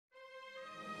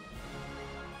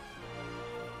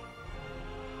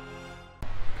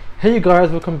Hey you guys,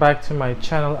 welcome back to my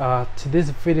channel. This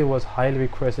video was highly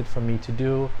requested for me to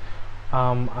do.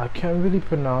 I can't really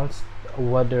pronounce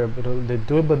what they're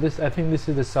doing, but I think this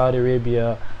is the Saudi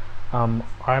Arabia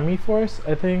army force,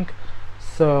 I think.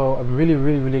 So I'm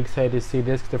really excited to see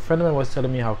this. The friend of mine was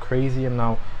telling me how crazy and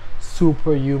how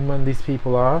superhuman these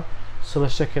people are. So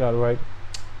let's check it out right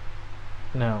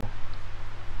now.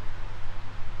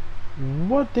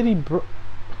 What did he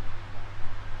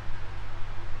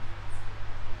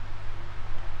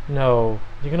No,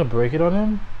 you're gonna break it on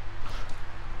him?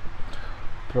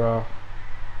 Bruh.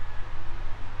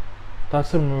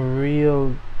 That's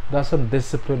some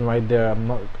discipline right there.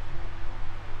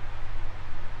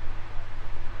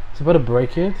 He's about to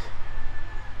break it?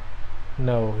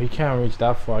 No, he can't reach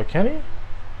that far, can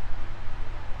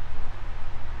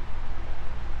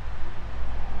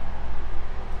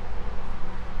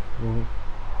he? Ooh.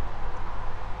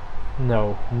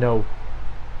 No.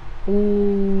 Ooh,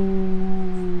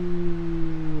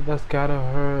 that's gotta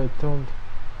hurt. Don't. You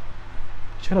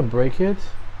trying to break it?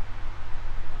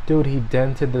 Dude, he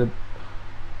dented the.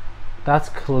 That's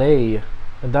clay.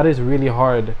 And that is really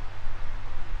hard.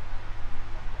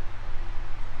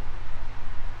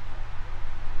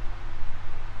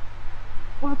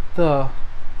 What the?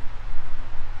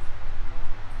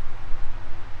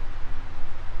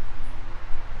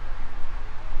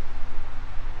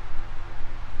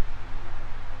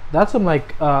 That's some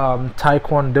like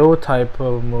taekwondo type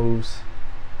of moves.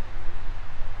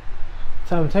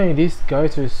 So I'm telling you, these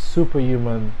guys are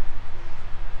superhuman.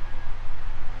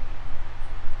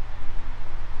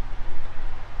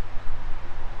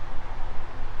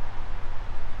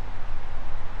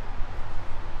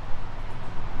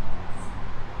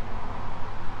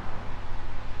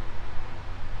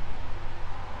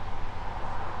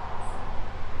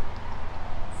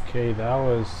 Okay, that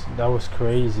was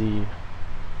crazy.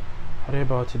 What are you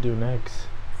about to do next?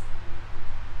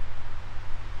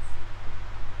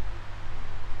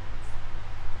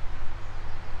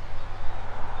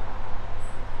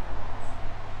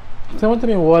 Someone tell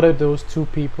me, what are those two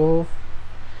people?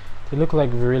 They look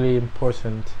like really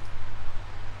important.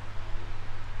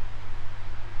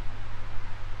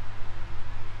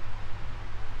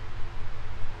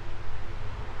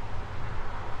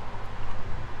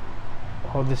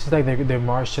 Oh, this is like their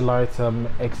martial arts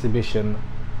exhibition.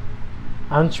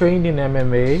 I'm trained in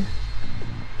MMA.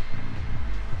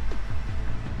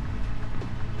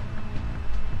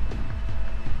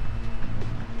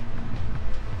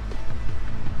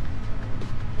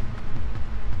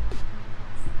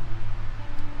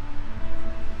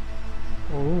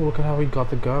 Oh, look at how he got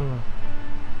the gun.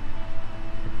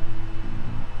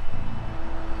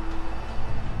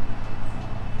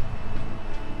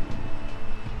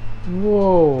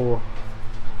 Whoa.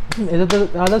 Is it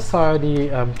the other Saudi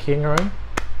king, right?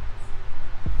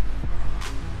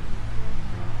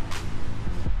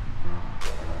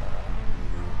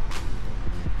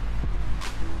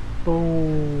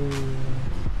 Oh,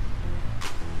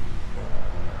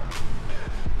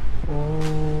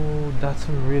 that's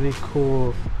some really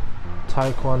cool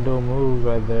taekwondo move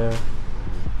right there.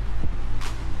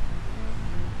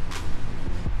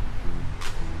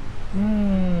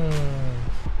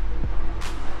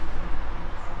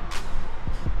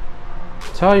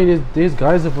 Tell you, these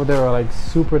guys over there are like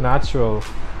supernatural.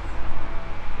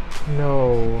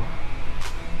 No.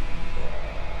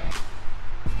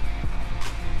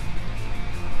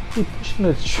 He pushing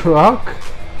a truck?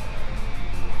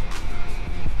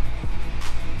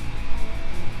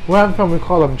 Where I'm from, we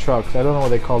call them trucks. I don't know what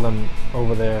they call them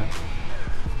over there.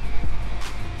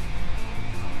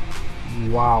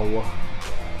 Wow.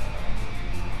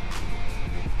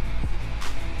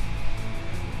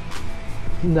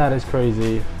 That is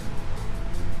crazy.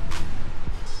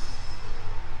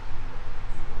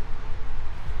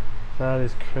 That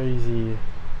is crazy.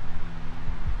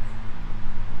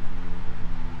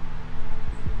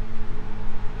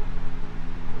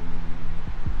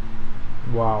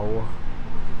 Wow.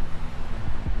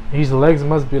 His legs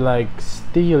must be like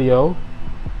steel, yo.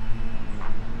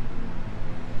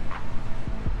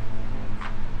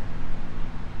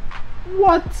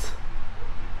 What?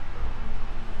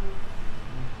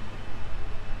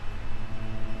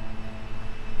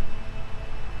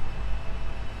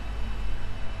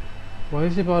 What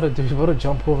is he about to do? He's about to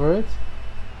jump over it?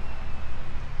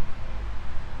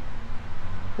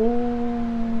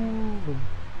 Ooh.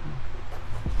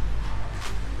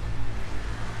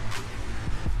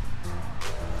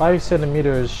 5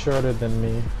 centimeters shorter than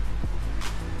me.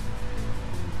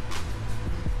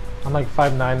 I'm like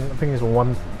 5'9". I think it's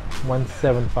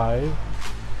 175.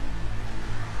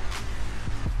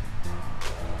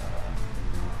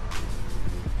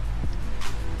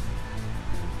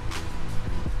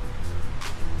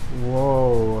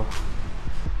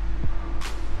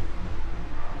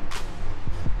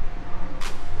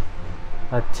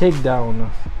 A takedown.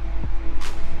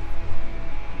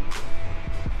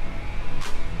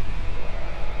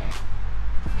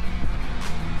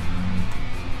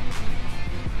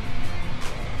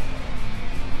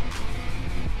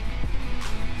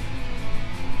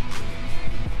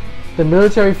 The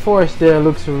military force there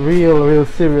looks real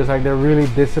serious, like they're really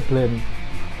disciplined.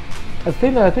 I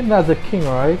think that's the king,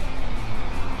 right?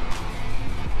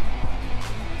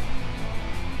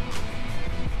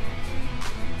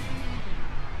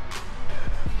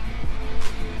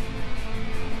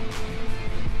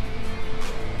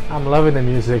 I'm loving the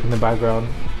music in the background.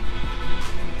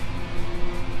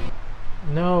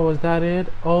 No, was that it?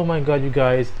 Oh my god, you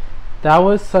guys, that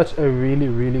was such a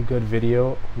really good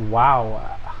video.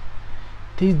 Wow,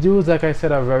 these dudes, like I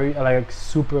said, are very like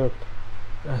supernatural,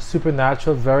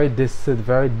 very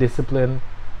disciplined.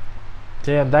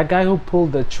 Damn, that guy who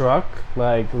pulled the truck,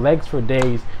 like legs for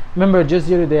days. Remember, just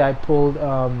the other day I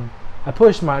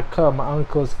pushed my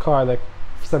uncle's car, like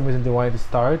for some reason they wanted to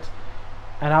start,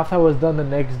 and after I was done the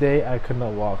next day, I could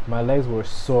not walk. My legs were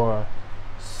sore.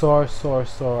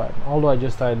 And although I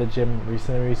just started the gym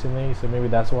recently, so maybe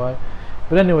that's why.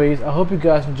 But anyways, I hope you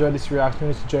guys enjoyed this reaction.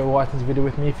 If you enjoyed watching this video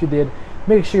with me, if you did,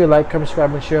 make sure you like, comment,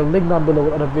 subscribe, and share. Link down below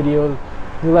with other videos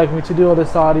you'd like me to do, all the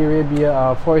Saudi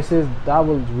Arabia forces. That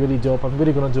was really dope. I'm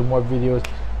really gonna do more videos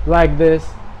like this.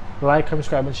 Like, comment,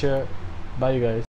 subscribe, and share. Bye, you guys.